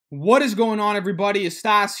What is going on, everybody? It's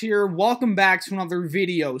Stas here. Welcome back to another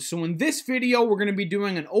video. So in this video, we're going to be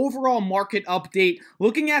doing an overall market update,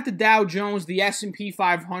 looking at the Dow Jones, the S&P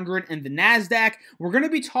 500, and the NASDAQ. We're going to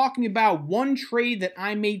be talking about one trade that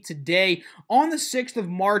I made today on the 6th of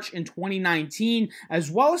March in 2019,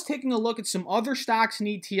 as well as taking a look at some other stocks and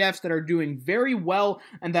ETFs that are doing very well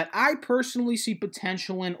and that I personally see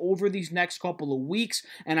potential in over these next couple of weeks.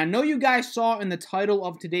 And I know you guys saw in the title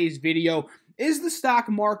of today's video, is the stock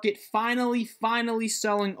market finally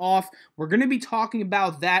selling off? We're going to be talking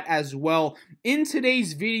about that as well in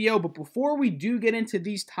today's video. But before we do get into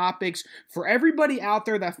these topics, for everybody out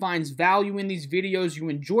there that finds value in these videos, you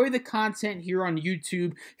enjoy the content here on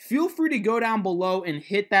YouTube, feel free to go down below and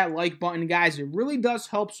hit that like button, guys. It really does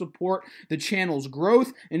help support the channel's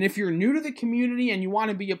growth. And if you're new to the community and you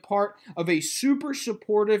want to be a part of a super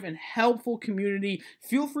supportive and helpful community,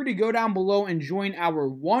 feel free to go down below and join our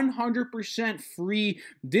 100% free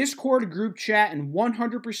Discord group chat and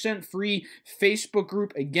 100% free Facebook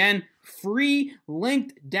group. Again, free,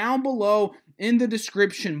 linked down below in the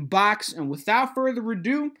description box. And without further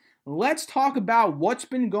ado, let's talk about what's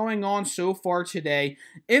been going on so far today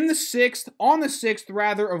on the 6th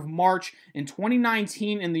of March in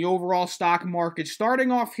 2019 in the overall stock market.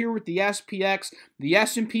 Starting off here with the SPX, the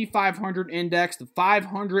S&P 500 index, the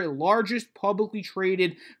 500 largest publicly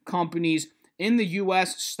traded companies in the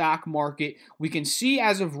U.S. stock market. We can see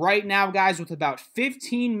as of right now, guys, with about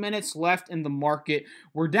 15 minutes left in the market,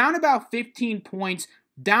 we're down about 15 points,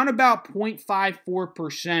 down about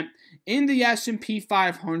 0.54% in the S&P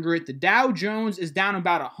 500. The Dow Jones is down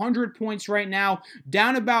about 100 points right now,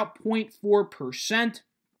 down about 0.4%.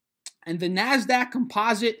 And the NASDAQ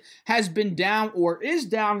composite has been down, or is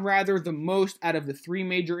down rather, the most out of the three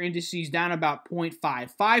major indices, down about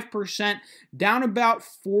 0.55%, down about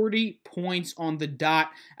 40 points on the dot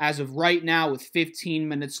as of right now with 15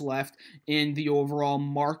 minutes left in the overall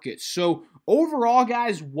market. So overall,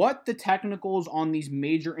 guys, what the technicals on these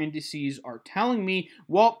major indices are telling me,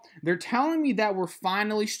 well, they're telling me that we're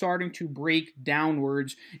finally starting to break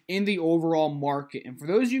downwards in the overall market. And for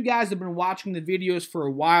those of you guys that have been watching the videos for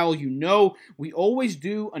a while, you know we always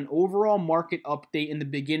do an overall market update in the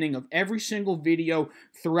beginning of every single video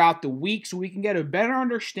throughout the week so we can get a better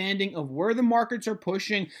understanding of where the markets are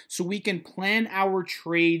pushing so we can plan our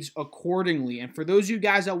trades accordingly. And for those of you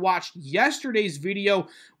guys that watched yesterday's video,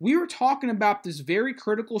 we were talking about this very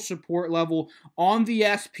critical support level on the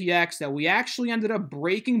SPX that we actually ended up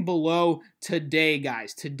breaking below today,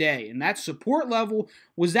 guys, today. And that support level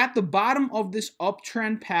was at the bottom of this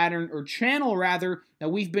uptrend pattern, or channel rather, that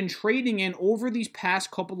we've been trading in over these past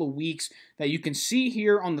couple of weeks that you can see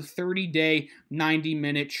here on the 30-day,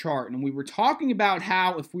 90-minute chart. And we were talking about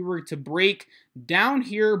how if we were to break down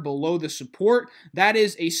here below the support, that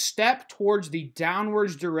is a step towards the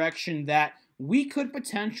downwards direction that we could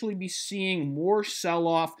potentially be seeing more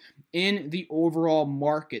sell-off in the overall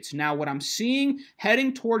markets. Now, what I'm seeing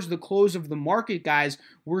heading towards the close of the market, guys,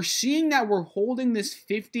 we're seeing that we're holding this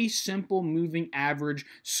 50 simple moving average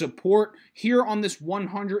support here on this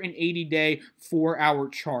 180-day 4-hour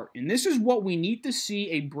chart. And this is what we need to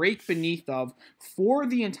see a break beneath of for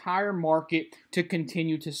the entire market to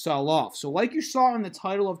continue to sell off. So like you saw in the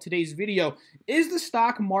title of today's video, is the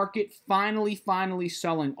stock market finally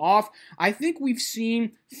selling off? I think we've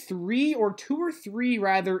seen two or three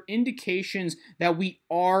indications that we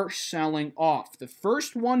are selling off. The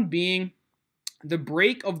first one being the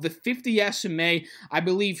break of the 50 SMA, I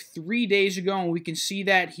believe 3 days ago, and we can see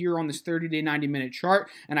that here on this 30-day, 90-minute chart.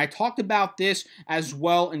 And I talked about this as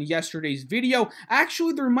well in yesterday's video.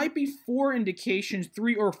 Actually, there might be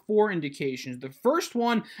three or four indications. The first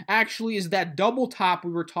one actually is that double top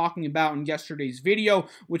we were talking about in yesterday's video,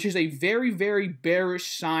 which is a very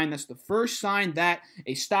bearish sign. That's the first sign that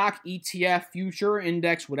a stock, ETF, future,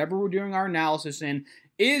 index, whatever we're doing our analysis in,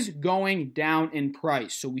 is going down in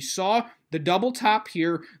price. So we saw the double top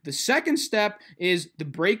here. The second step is the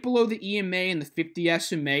break below the EMA and the 50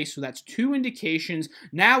 SMA, so that's two indications.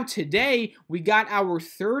 Now today, we got our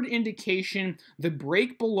third indication, the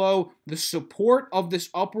break below the support of this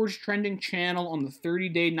upwards trending channel on the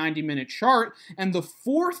 30-day, 90-minute chart. And the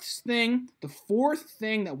fourth thing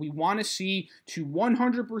that we want to see to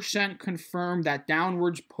 100% confirm that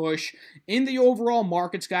downwards push in the overall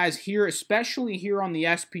markets, guys, here, especially here on the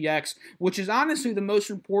SPX, which is honestly the most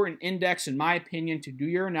important index SPX, in my opinion, to do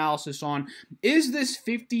your analysis on is this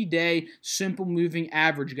 50-day simple moving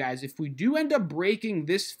average, guys. If we do end up breaking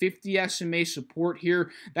this 50 SMA support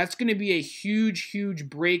here, that's going to be a huge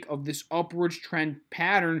break of this upwards trend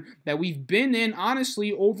pattern that we've been in,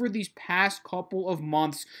 honestly, over these past couple of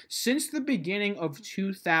months since the beginning of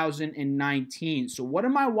 2019. So what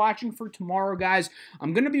am I watching for tomorrow, guys?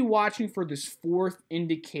 I'm going to be watching for this fourth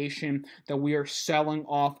indication that we are selling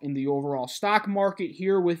off in the overall stock market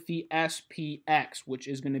here with the SPX, which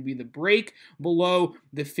is going to be the break below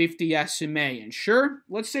the 50 SMA. And sure,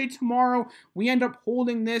 let's say tomorrow we end up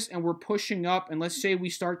holding this and we're pushing up, and let's say we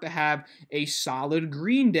start to have a solid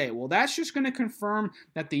green day. Well, that's just going to confirm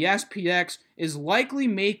that the SPX is likely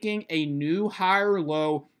making a new higher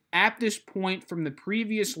low at this point from the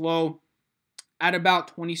previous low at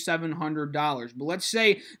about $2,700. But let's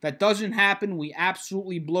say that doesn't happen. We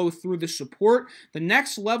absolutely blow through the support. The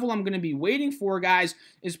next level I'm going to be waiting for, guys,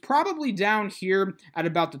 is probably down here at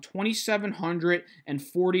about the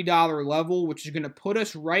 $2,740 level, which is going to put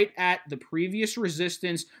us right at the previous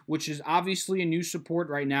resistance, which is obviously a new support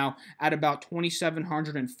right now at about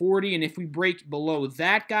 $2,740. And if we break below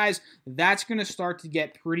that, guys, that's going to start to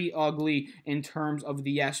get pretty ugly in terms of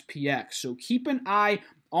the SPX. So keep an eye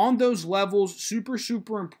on those levels, super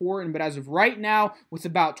important. But as of right now, with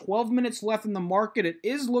about 12 minutes left in the market, it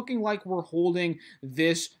is looking like we're holding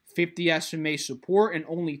this 50 SMA support, and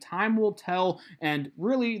only time will tell. And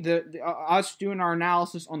really, us doing our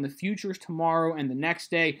analysis on the futures tomorrow and the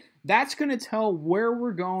next day, that's going to tell where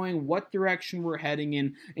we're going, what direction we're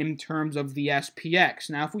heading in terms of the SPX.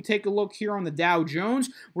 Now, if we take a look here on the Dow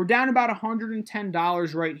Jones, we're down about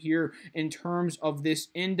 $110 right here in terms of this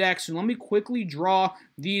index. And let me quickly draw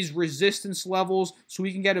these resistance levels so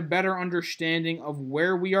we can get a better understanding of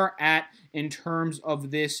where we are at in terms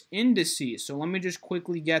of this indices. So let me just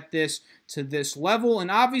quickly get this to this level.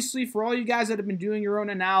 And obviously, for all you guys that have been doing your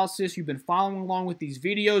own analysis, you've been following along with these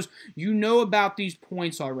videos, you know about these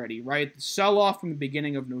points already, right? The sell-off from the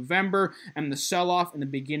beginning of November and the sell-off in the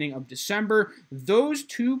beginning of December, those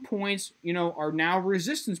 2 points, you know, are now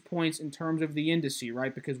resistance points in terms of the indice,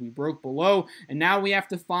 right? Because we broke below, and now we have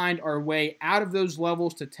to find our way out of those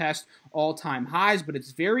levels to test all-time highs. But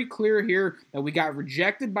it's very clear here that we got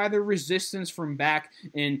rejected by the resistance from back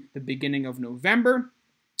in the beginning of November.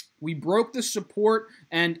 We broke the support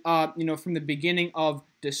and, from the beginning of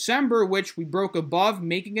December, which we broke above,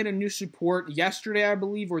 making it a new support. Yesterday, I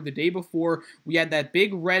believe, or the day before, we had that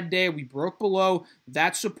big red day. We broke below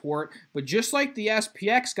that support. But just like the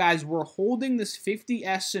SPX, guys, we're holding this 50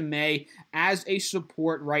 SMA as a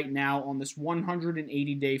support right now on this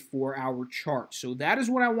 180-day 4-hour chart. So that is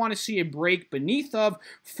what I want to see a break beneath of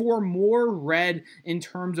for more red in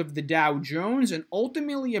terms of the Dow Jones, and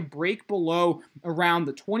ultimately a break below around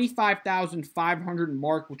the 25,500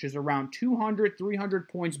 mark, which is around 200, 300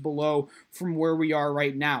 points below from where we are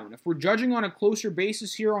right now. And if we're judging on a closer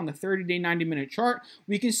basis here on the 30-day, 90-minute chart,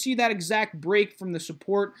 we can see that exact break from the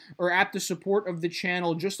support, or at the support of the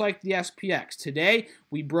channel, just like the SPX. Today,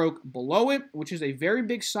 we broke below it, which is a very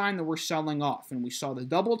big sign that we're selling off. And we saw the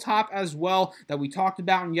double top as well that we talked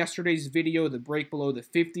about in yesterday's video, the break below the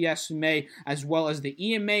 50 SMA, as well as the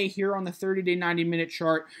EMA here on the 30-day, 90-minute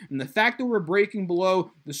chart. And the fact that we're breaking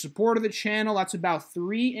below the support of the channel, that's about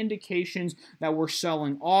 3 indications that we're selling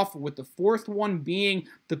off, with the fourth one being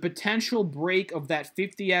the potential break of that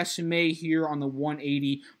 50 SMA here on the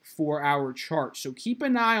 180 4-hour chart. So keep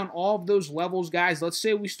an eye on all of those levels, guys. Let's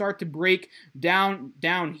say we start to break down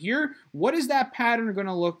here. What is that pattern going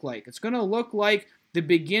to look like? It's going to look like the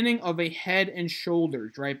beginning of a head and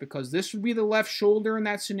shoulders, right? Because this would be the left shoulder in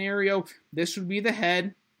that scenario. This would be the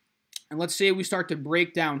head. And let's say we start to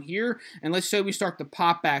break down here, and let's say we start to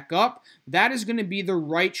pop back up, that is going to be the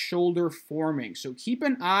right shoulder forming. So keep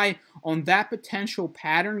an eye on that potential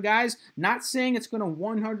pattern, guys. Not saying it's going to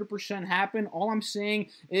 100% happen. All I'm saying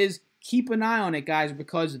is keep an eye on it, guys,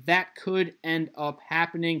 because that could end up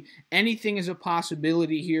happening. Anything is a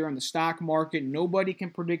possibility here on the stock market. Nobody can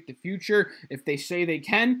predict the future. If they say they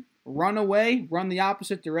can, run away, run the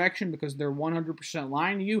opposite direction, because they're 100%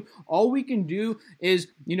 lying to you. All we can do is,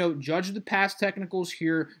 judge the past technicals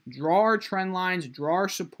here, draw our trend lines, draw our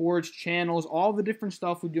supports, channels, all the different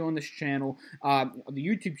stuff we do on this channel, the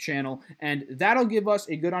YouTube channel, and that'll give us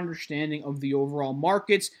a good understanding of the overall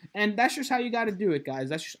markets. And that's just how you got to do it, guys.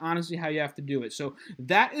 That's just honestly how you have to do it. So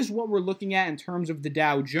that is what we're looking at in terms of the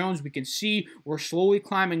Dow Jones. We can see we're slowly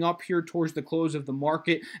climbing up here towards the close of the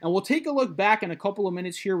market, and we'll take a look back in a couple of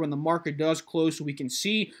minutes here when the market does close so we can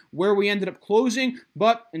see where we ended up closing.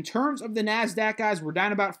 But in terms of the NASDAQ, guys, we're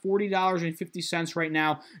down about $40.50 right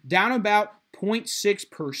now, down about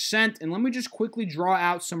 0.6%. And let me just quickly draw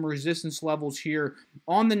out some resistance levels here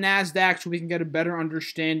on the NASDAQ so we can get a better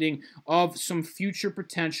understanding of some future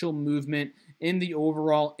potential movement in the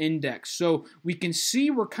overall index. So we can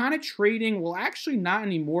see we're kind of trading, well, actually not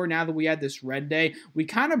anymore now that we had this red day. We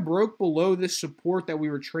kind of broke below this support that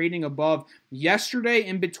we were trading above yesterday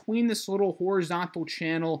in between this little horizontal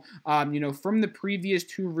channel, from the previous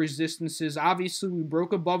two resistances. Obviously, we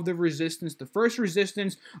broke above the resistance, the first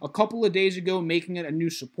resistance a couple of days ago, making it a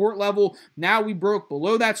new support level. Now we broke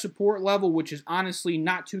below that support level, which is honestly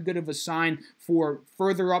not too good of a sign for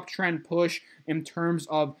further uptrend push in terms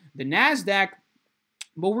of the NASDAQ.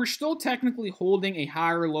 But we're still technically holding a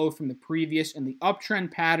higher low from the previous, and the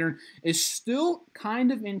uptrend pattern is still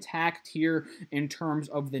kind of intact here in terms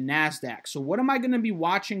of the NASDAQ. So what am I going to be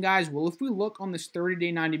watching, guys? Well, if we look on this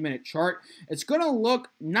 30-day, 90-minute chart, it's going to look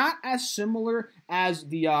not as similar as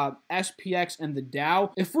the SPX and the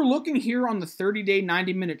Dow. If we're looking here on the 30-day,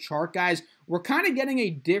 90-minute chart, guys, we're kind of getting a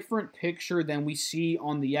different picture than we see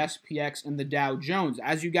on the SPX and the Dow Jones.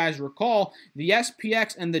 As you guys recall, the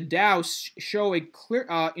SPX and the Dow show a clear,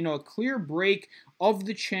 a clear break of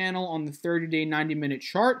the channel on the 30-day, 90-minute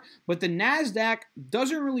chart, but the NASDAQ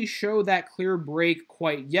doesn't really show that clear break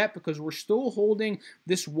quite yet because we're still holding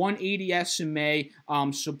this 180 SMA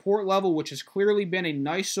support level, which has clearly been a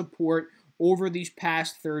nice support over these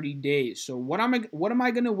past 30 days. So what am I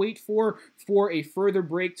going to wait for a further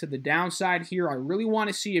break to the downside here? I really want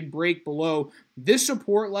to see a break below this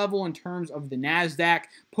support level in terms of the NASDAQ,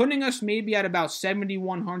 putting us maybe at about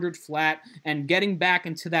 7,100 flat and getting back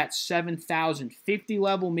into that 7,050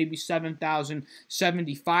 level, maybe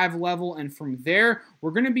 7,075 level. And from there, we're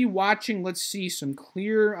going to be watching, let's see, some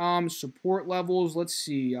clear support levels. Let's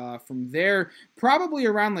see, from there, probably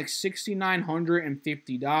around like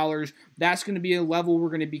 $6,950. That's going to be a level we're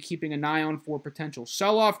going to be keeping an eye on for potential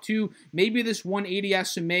sell-off to. Maybe this 180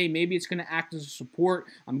 SMA, maybe it's going to act as a support.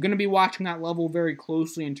 I'm going to be watching that level very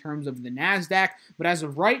closely in terms of the NASDAQ. But as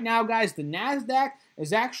of right now, guys, the NASDAQ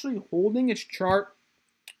is actually holding its chart,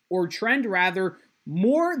 or trend rather,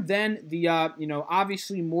 more than the,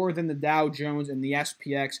 obviously more than the Dow Jones and the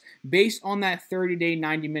SPX based on that 30-day,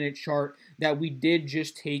 90-minute chart that we did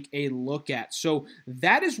just take a look at. So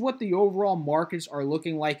that is what the overall markets are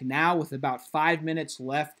looking like now with about 5 minutes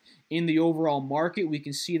left in the overall market. We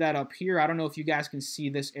can see that up here. I don't know if you guys can see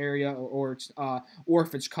this area or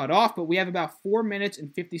if it's cut off, but we have about 4 minutes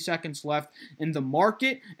and 50 seconds left in the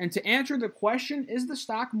market. And to answer the question, is the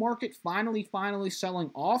stock market finally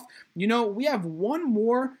selling off? We have one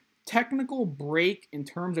more technical break in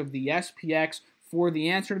terms of the SPX for the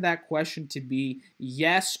answer to that question to be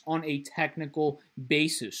yes on a technical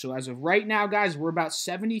basis. So as of right now, guys, we're about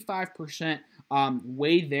 75%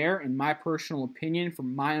 way there, in my personal opinion,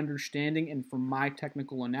 from my understanding and from my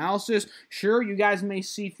technical analysis. Sure, you guys may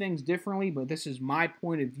see things differently, but this is my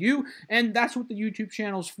point of view, and that's what the YouTube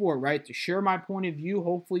channel is for, right? To share my point of view.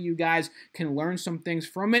 Hopefully you guys can learn some things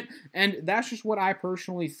from it, and that's just what I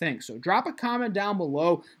personally think. So drop a comment down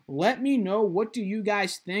below. Let me know, what do you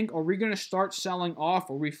guys think? Are we going to start selling off?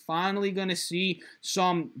 Are we finally going to see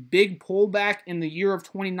some big pullback in the year of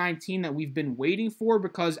 2019 that we've been waiting for?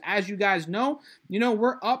 Because as you guys know,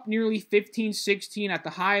 we're up nearly 15, 16, at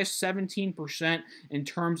the highest 17% in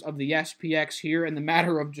terms of the SPX here in the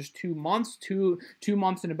matter of just 2 months, two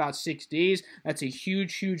months and about 6 days. That's a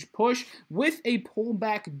huge push, with a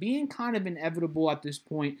pullback being kind of inevitable at this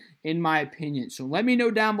point, in my opinion. So let me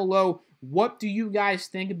know down below, what do you guys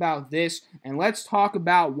think about this? And let's talk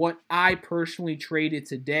about what I personally traded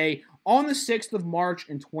today on the 6th of March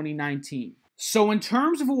in 2019. So in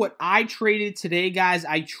terms of what I traded today, guys,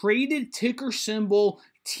 I traded ticker symbol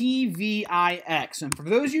TVIX. And for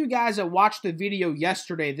those of you guys that watched the video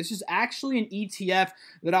yesterday, this is actually an ETF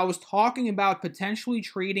that I was talking about potentially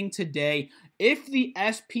trading today if the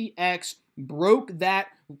SPX broke that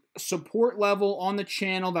support level on the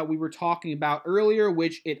channel that we were talking about earlier,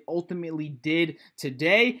 which it ultimately did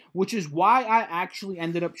today, which is why I actually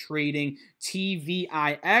ended up trading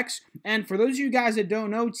TVIX. And for those of you guys that don't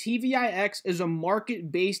know, TVIX is a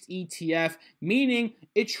market-based ETF, meaning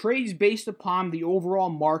it trades based upon the overall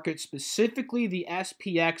market, specifically the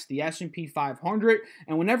SPX, the S&P 500.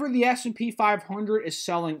 And whenever the S&P 500 is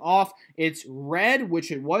selling off, it's red, which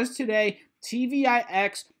it was today.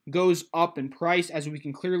 TVIX goes up in price, as we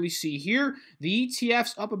can clearly see here. The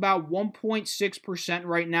ETF's up about 1.6%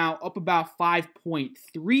 right now, up about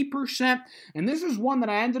 5.3%. And this is one that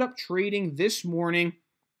I ended up trading this morning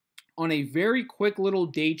on a very quick little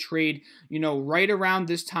day trade, right around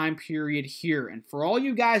this time period here. And for all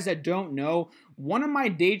you guys that don't know, one of my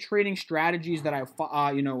day trading strategies that I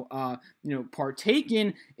partake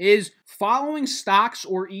in is following stocks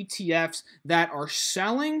or ETFs that are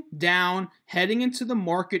selling down, heading into the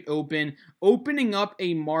market open, opening up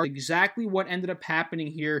a market. Exactly what ended up happening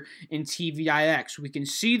here in TVIX. We can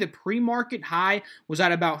see the pre-market high was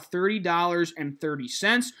at about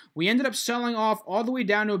 $30.30. We ended up selling off all the way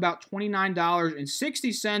down to about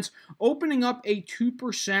 $29.60, opening up a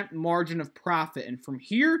 2% margin of profit. And from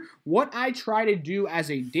here, what I try to do as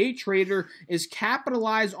a day trader is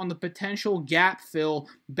capitalize on the potential gap fill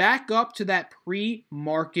back up to that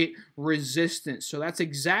pre-market resistance. So that's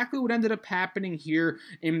exactly what ended up happening here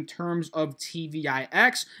in terms of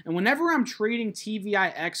TVIX. And whenever I'm trading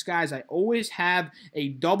TVIX, guys, I always have a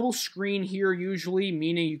double screen here usually,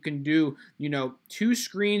 meaning you can do, two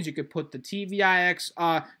screens. You could put the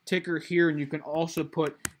TVIX ticker here, and you can also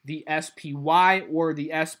put the SPY or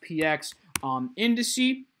the SPX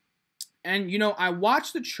indice. And, I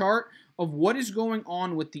watch the chart of what is going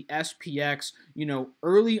on with the SPX,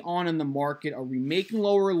 early on in the market. Are we making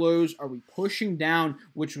lower lows? Are we pushing down?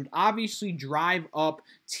 Which would obviously drive up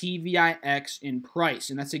TVIX in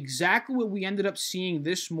price. And that's exactly what we ended up seeing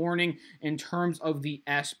this morning in terms of the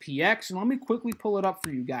SPX. And let me quickly pull it up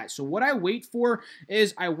for you guys. So what I wait for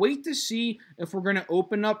is I wait to see if we're going to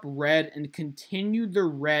open up red and continue the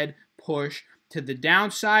red push to the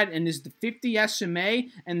downside. And is the 50 SMA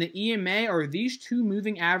and the EMA, are these two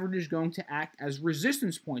moving averages going to act as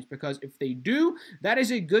resistance points? Because if they do, that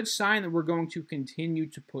is a good sign that we're going to continue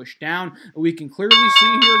to push down. We can clearly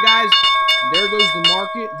see here, guys, there goes the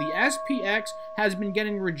market. The SPX has been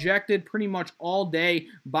getting rejected pretty much all day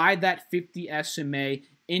by that 50 SMA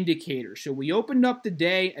indicator. So we opened up the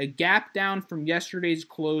day a gap down from yesterday's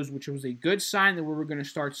close, which was a good sign that we were going to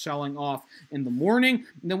start selling off in the morning.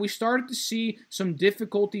 And then we started to see some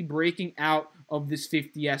difficulty breaking out of this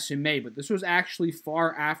 50 SMA, but this was actually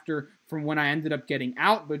far after from when I ended up getting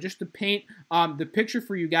out. But just to paint the picture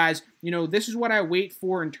for you guys, this is what I wait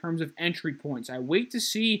for in terms of entry points. I wait to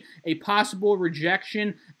see a possible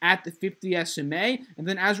rejection at the 50 SMA, and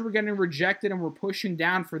then as we're getting rejected and we're pushing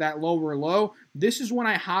down for that lower low, this is when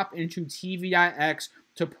I hop into TVIX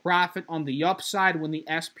to profit on the upside when the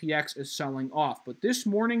SPX is selling off. But this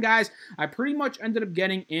morning, guys, I pretty much ended up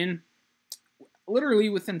getting in literally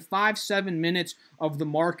within 5-7 minutes of the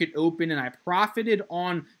market open, and I profited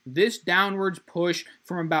on this downwards push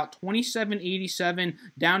from about 27.87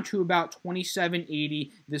 down to about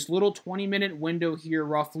 27.80, this little 20-minute window here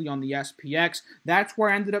roughly on the SPX. That's where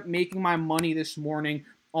I ended up making my money this morning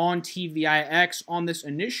on TVIX. On this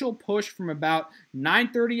initial push from about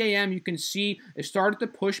 9:30 a.m., you can see it started to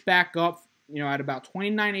push back up. At about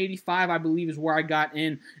 29.85, I believe, is where I got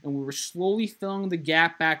in, and we were slowly filling the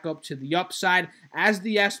gap back up to the upside as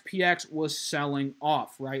the SPX was selling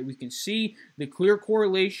off, right? We can see the clear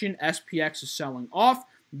correlation. SPX is selling off.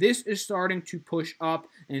 This is starting to push up,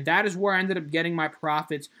 and that is where I ended up getting my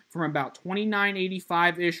profits from about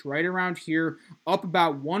 29.85-ish, right around here, up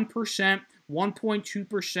about 1%.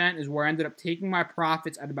 1.2% is where I ended up taking my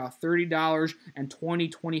profits at about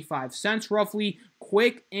 $30.25 roughly.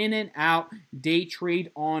 Quick in and out day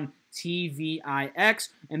trade on TVIX.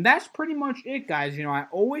 And that's pretty much it, guys. I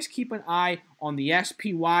always keep an eye on the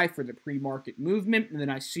SPY for the pre-market movement, and then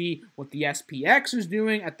I see what the SPX is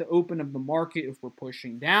doing at the open of the market if we're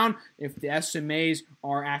pushing down. If the SMAs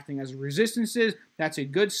are acting as resistances, that's a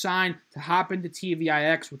good sign to hop into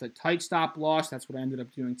TVIX with a tight stop loss. That's what I ended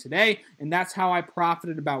up doing today, and that's how I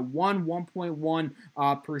profited about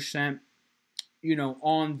 1.1%,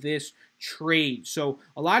 on this trade. So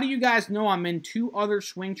a lot of you guys know I'm in two other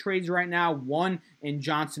swing trades right now, one in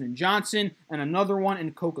Johnson & Johnson and another one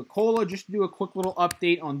in Coca-Cola. Just to do a quick little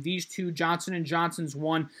update on these two, Johnson & Johnson's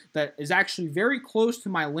one that is actually very close to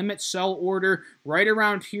my limit sell order, right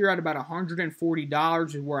around here at about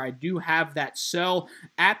 $140 is where I do have that sell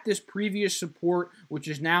at this previous support, which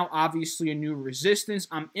is now obviously a new resistance.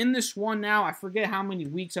 I'm in this one now. I forget how many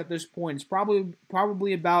weeks at this point. It's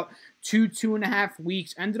probably about 2.5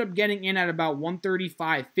 weeks. Ended up getting in at about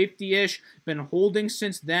 135.50-ish. Been holding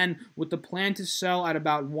since then with the plan to sell at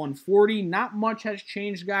about 140. Not much has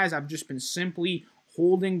changed, guys. I've just been simply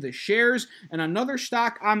holding the shares. And another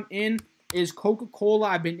stock I'm in is Coca-Cola.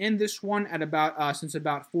 I've been in this one at about since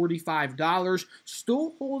about $45.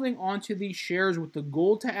 Still holding onto these shares with the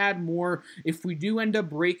goal to add more if we do end up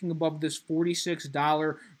breaking above this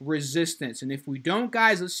 $46 resistance. And if we don't,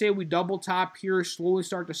 guys, let's say we double top here, slowly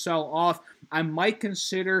start to sell off, I might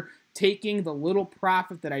consider taking the little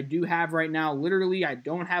profit that I do have right now. Literally, I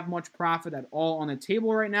don't have much profit at all on the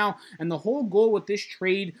table right now, and the whole goal with this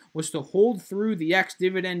trade was to hold through the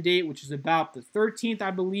ex-dividend date, which is about the 13th,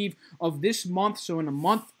 I believe, of this month. So in a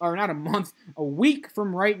month, or not a month, a week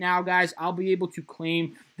from right now, guys, I'll be able to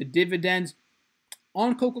claim the dividends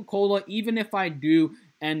on Coca-Cola, even if I do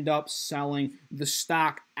end up selling the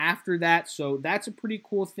stock after that. So that's a pretty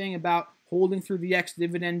cool thing about holding through the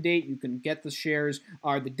ex-dividend date. You can get the shares,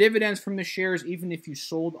 or the dividends from the shares, even if you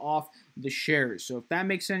sold off the shares. So if that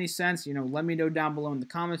makes any sense, let me know down below in the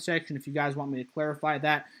comment section if you guys want me to clarify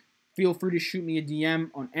that. Feel free to shoot me a DM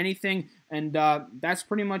on anything. And that's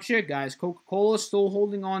pretty much it, guys. Coca-Cola still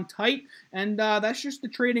holding on tight. And that's just the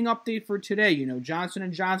trading update for today. Johnson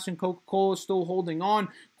 & Johnson, Coca-Cola still holding on.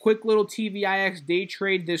 Quick little TVIX day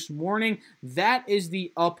trade this morning. That is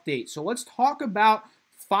the update. So let's talk about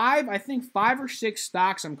five or six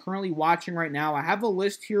stocks I'm currently watching right now. I have a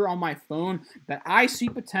list here on my phone that I see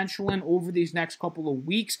potential in over these next couple of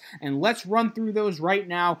weeks, and let's run through those right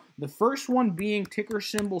now. The first one being ticker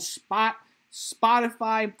symbol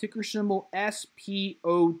Spotify, ticker symbol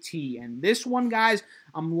SPOT. And this one, guys,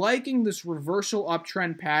 I'm liking this reversal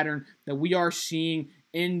uptrend pattern that we are seeing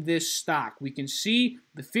in this stock. We can see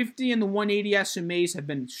the 50 and the 180 SMAs have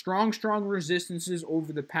been strong resistances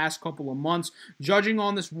over the past couple of months, judging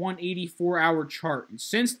on this 184-hour chart. And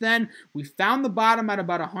since then, we found the bottom at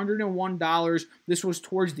about $101. This was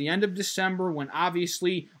towards the end of December when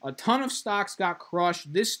obviously a ton of stocks got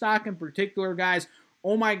crushed. This stock in particular, guys,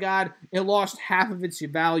 oh my God, it lost half of its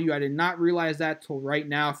value. I did not realize that till right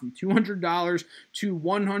now, from $200 to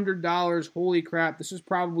 $100. Holy crap, this is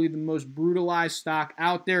probably the most brutalized stock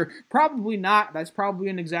out there. Probably not. That's probably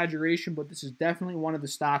an exaggeration, but this is definitely one of the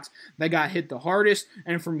stocks that got hit the hardest.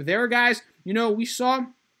 And from there, guys, we saw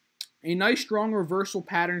a nice strong reversal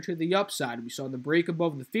pattern to the upside. We saw the break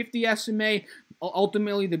above the 50 SMA,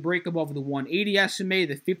 ultimately the break above the 180 SMA,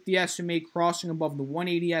 the 50 SMA crossing above the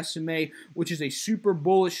 180 SMA, which is a super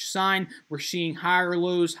bullish sign. We're seeing higher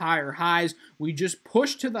lows, higher highs. We just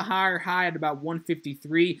pushed to the higher high at about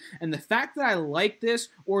 153, and the fact that I like this,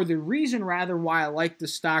 or the reason rather why I like the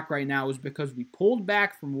stock right now, is because we pulled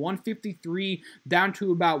back from 153 down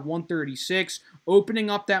to about 136, opening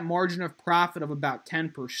up that margin of profit of about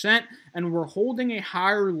 10%, and we're holding a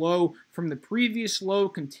higher low from the previous low,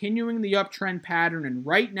 continuing the uptrend pattern, and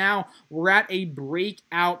right now we're at a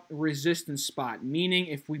breakout resistance spot, meaning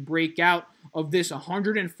if we break out of this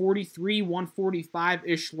 143,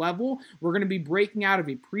 145-ish level, we're going to be breaking out of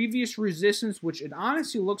a previous resistance, which it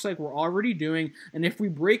honestly looks like we're already doing, and if we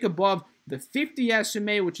break above the 50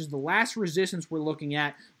 SMA, which is the last resistance we're looking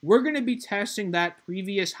at, we're going to be testing that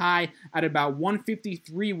previous high at about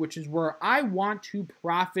 153, which is where I want to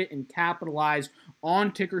profit and capitalize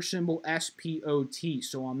on ticker symbol SPOT.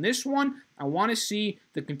 So on this one, I want to see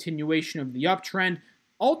the continuation of the uptrend,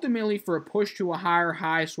 ultimately for a push to a higher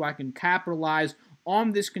high so I can capitalize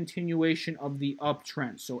on this continuation of the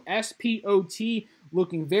uptrend. So SPOT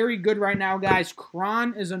looking very good right now, guys.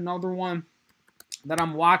 Cron is another one that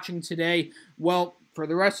I'm watching today. Well, for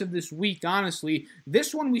the rest of this week, honestly.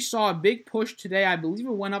 This one we saw a big push today. I believe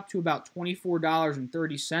it went up to about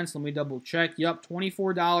 $24.30. Let me double check. Yep,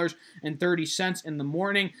 $24.30 in the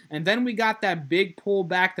morning. And then we got that big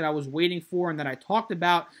pullback that I was waiting for and that I talked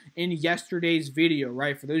about in yesterday's video,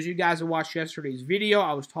 right? For those of you guys that watched yesterday's video,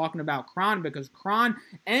 I was talking about Cron because Cron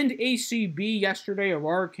and ACB yesterday,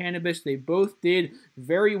 Aurora Cannabis, they both did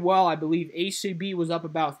very well. I believe ACB was up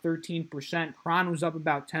about 13%. Cron was up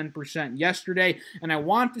about 10% yesterday. And I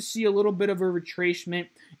want to see a little bit of a retracement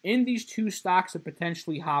in these two stocks to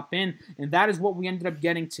potentially hop in, and that is what we ended up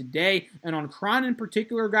getting today. And on Cron in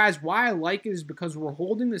particular, guys, why I like it is because we're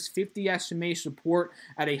holding this 50 SMA support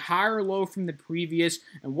at a higher low from the previous,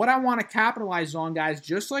 and what I want to capitalize on, guys,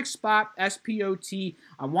 just like SPOT, I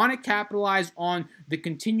want to capitalize on the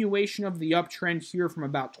continuation of the uptrend here from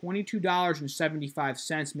about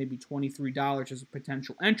 $22.75, maybe $23 as a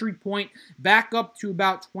potential entry point, back up to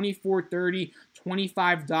about $24.30,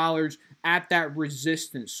 $25 at that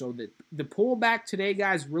resistance. So the pullback today,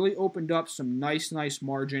 guys, really opened up some nice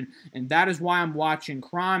margin, and that is why I'm watching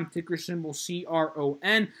Cron, ticker symbol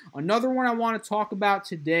CRON. Another one I want to talk about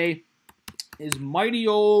today is mighty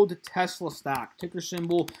old Tesla stock, ticker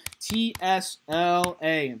symbol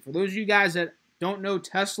TSLA. And for those of you guys that don't know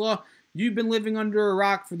Tesla, you've been living under a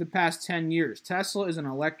rock for the past 10 years. Tesla is an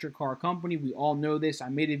electric car company. We all know this. I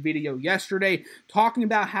made a video yesterday talking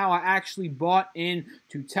about how I actually bought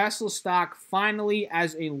into Tesla stock finally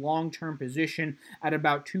as a long-term position at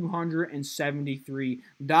about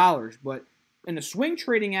 $273. But in the swing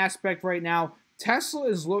trading aspect right now, Tesla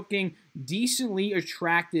is looking decently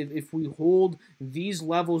attractive if we hold these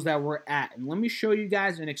levels that we're at. And let me show you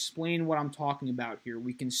guys and explain what I'm talking about here.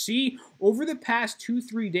 We can see over the past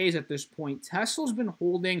 2-3 days at this point, Tesla's been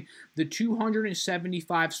holding the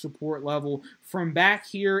 275 support level from back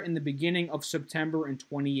here in the beginning of September in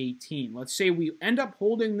 2018. Let's say we end up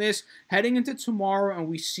holding this heading into tomorrow and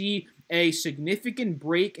we see a significant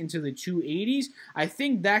break into the 280s. I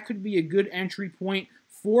think that could be a good entry point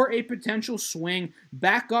for a potential swing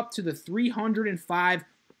back up to the 305,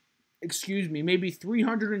 maybe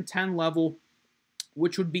 310 level,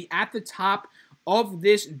 which would be at the top of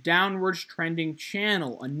this downwards trending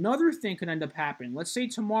channel. Another thing could end up happening. Let's say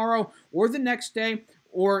tomorrow or the next day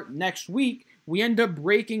or next week, we end up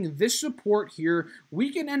breaking this support here.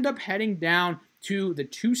 We can end up heading down to the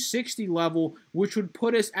 260 level, which would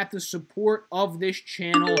put us at the support of this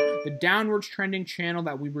channel, the downwards trending channel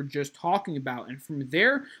that we were just talking about. And from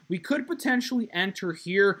there, we could potentially enter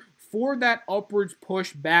here for that upwards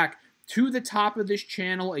push back to the top of this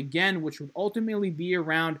channel again, which would ultimately be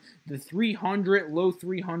around the low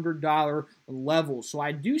 $300 level. So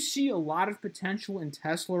I do see a lot of potential in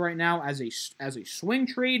Tesla right now as a swing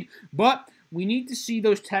trade, but we need to see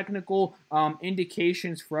those technical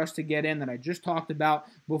indications for us to get in that I just talked about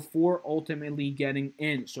before ultimately getting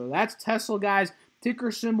in. So that's Tesla, guys.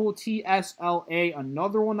 Ticker symbol TSLA.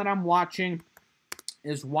 Another one that I'm watching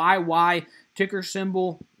is YY. Ticker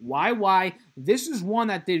symbol YY. This is one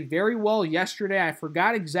that did very well yesterday. I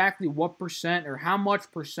forgot exactly what percent or how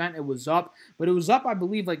much percent it was up, but it was up, I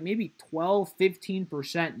believe, like maybe 12,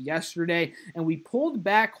 15% yesterday, and we pulled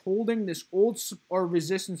back holding this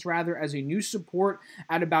resistance rather as a new support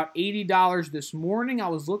at about $80 this morning. I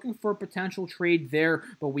was looking for a potential trade there,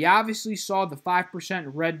 but we obviously saw the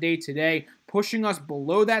 5% red day today, pushing us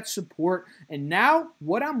below that support, and now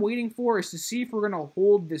what I'm waiting for is to see if we're going to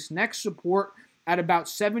hold this next support at about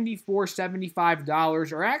 $74,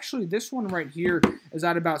 $75, or actually this one right here is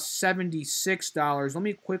at about $76. Let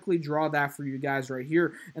me quickly draw that for you guys right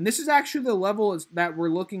here. And this is actually the level that we're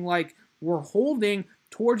looking like we're holding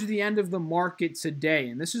towards the end of the market today.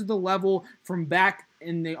 And this is the level from back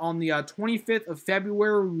on the 25th of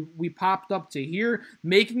February, we popped up to here,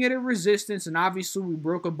 making it a resistance, and obviously we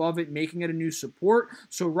broke above it, making it a new support.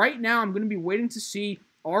 So right now I'm going to be waiting to see,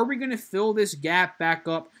 are we going to fill this gap back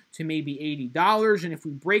up to maybe $80? And if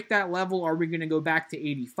we break that level, are we going to go back to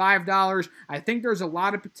 $85? I think there's a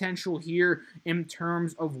lot of potential here in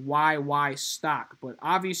terms of YY stock. But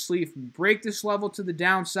obviously, if we break this level to the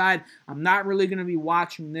downside, I'm not really going to be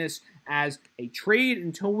watching this as a trade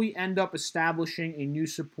until we end up establishing a new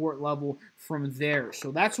support level from there.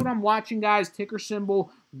 So that's what I'm watching, guys. Ticker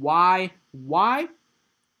symbol YY.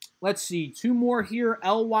 Let's see, two more here.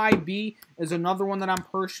 LYB is another one that I'm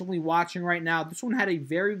personally watching right now. This one had a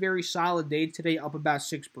very, very solid day today, up about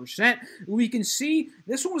 6%. We can see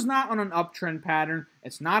this one was not on an uptrend pattern.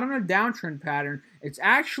 It's not on a downtrend pattern. It's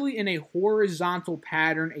actually in a horizontal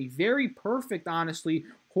pattern, a very perfect, honestly,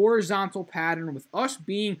 horizontal pattern with us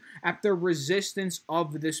being at the resistance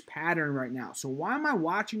of this pattern right now. So why am I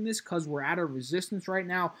watching this? Because we're at a resistance right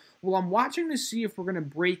now. Well, I'm watching to see if we're going to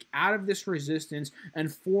break out of this resistance and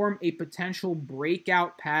form a potential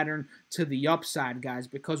breakout pattern to the upside, guys,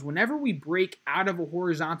 because whenever we break out of a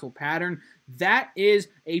horizontal pattern, that is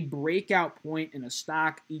a breakout point in a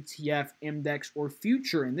stock, ETF, index, or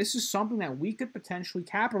future. And this is something that we could potentially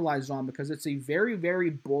capitalize on because it's a very, very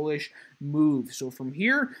bullish move. So from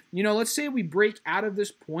here, let's say we break out of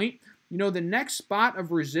this point, the next spot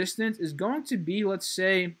of resistance is going to be, let's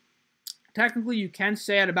say, technically, you can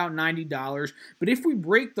say at about $90, but if we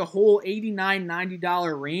break the whole $89,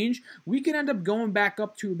 $90 range, we can end up going back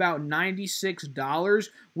up to about $96,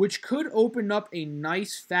 which could open up a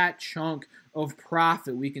nice fat chunk of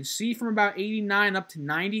profit. We can see from about 89 up to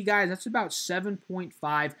 90, guys, that's about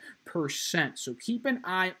 7.5%. So keep an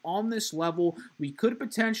eye on this level. We could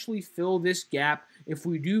potentially fill this gap if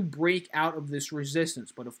we do break out of this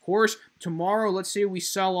resistance. But of course, tomorrow, let's say we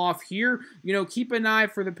sell off here, keep an eye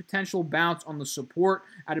for the potential bounce on the support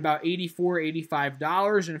at about $84,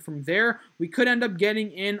 $85. And from there, we could end up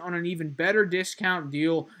getting in on an even better discount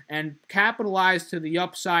deal and capitalize to the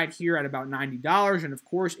upside here at about $90. And of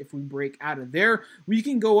course, if we break out of there, we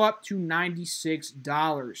can go up to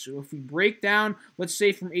 $96. So if we break down, let's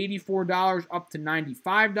say from $84 up to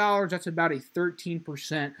 $95, that's about a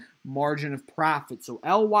 13% margin of profit. So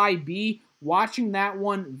LYB, watching that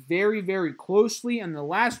one very, very closely. And the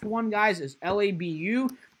last one, guys, is LABU.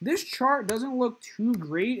 This chart doesn't look too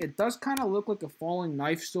great. It does kind of look like a falling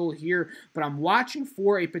knife still here, but I'm watching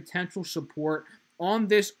for a potential support on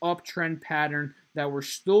this uptrend pattern that we're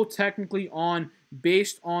still technically on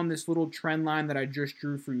based on this little trend line that I just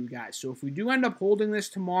drew for you guys. So if we do end up holding this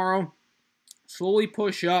tomorrow, slowly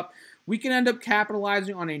push up, we can end up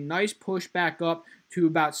capitalizing on a nice push back up to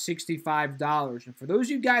about $65. And for those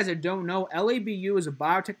of you guys that don't know, LABU is a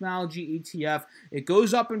biotechnology ETF. It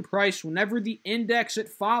goes up in price whenever the index it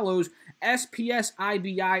follows, SPS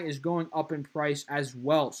IBI, is going up in price as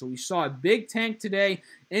well. So we saw a big tank today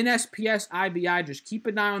in SPS IBI. Just keep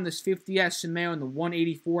an eye on this 50 SMA on the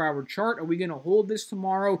 184-hour chart. Are we going to hold this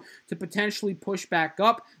tomorrow to potentially push back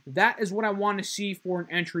up? That is what I want to see for an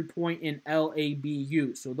entry point in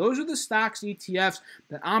LABU. So those are the stocks, ETFs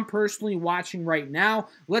that I'm personally watching right now.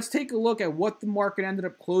 Let's take a look at what the market ended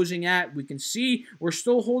up closing at. We can see we're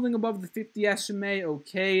still holding above the 50 SMA.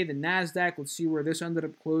 Okay, the NASDAQ, let's see where this ended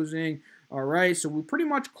up closing. All right, so we pretty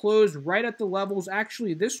much closed right at the levels.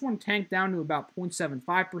 Actually, this one tanked down to about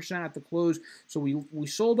 0.75% at the close, so we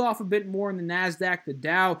sold off a bit more in the NASDAQ. The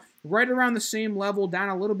Dow, right around the same level, down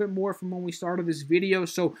a little bit more from when we started this video.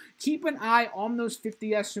 So keep an eye on those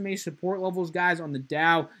 50 SMA support levels, guys, on the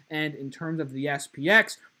Dow and in terms of the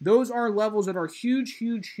SPX. Those are levels that are huge,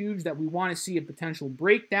 huge, huge that we want to see a potential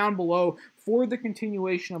break down below for the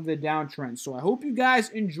continuation of the downtrend. So I hope you guys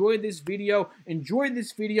enjoyed this video.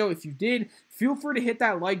 If you did, feel free to hit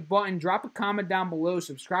that like button, drop a comment down below,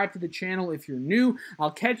 subscribe to the channel if you're new. I'll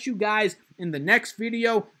catch you guys in the next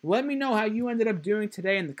video. Let me know how you ended up doing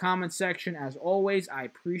today in the comment section. As always, I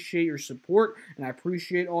appreciate your support, and I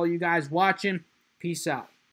appreciate all you guys watching. Peace out.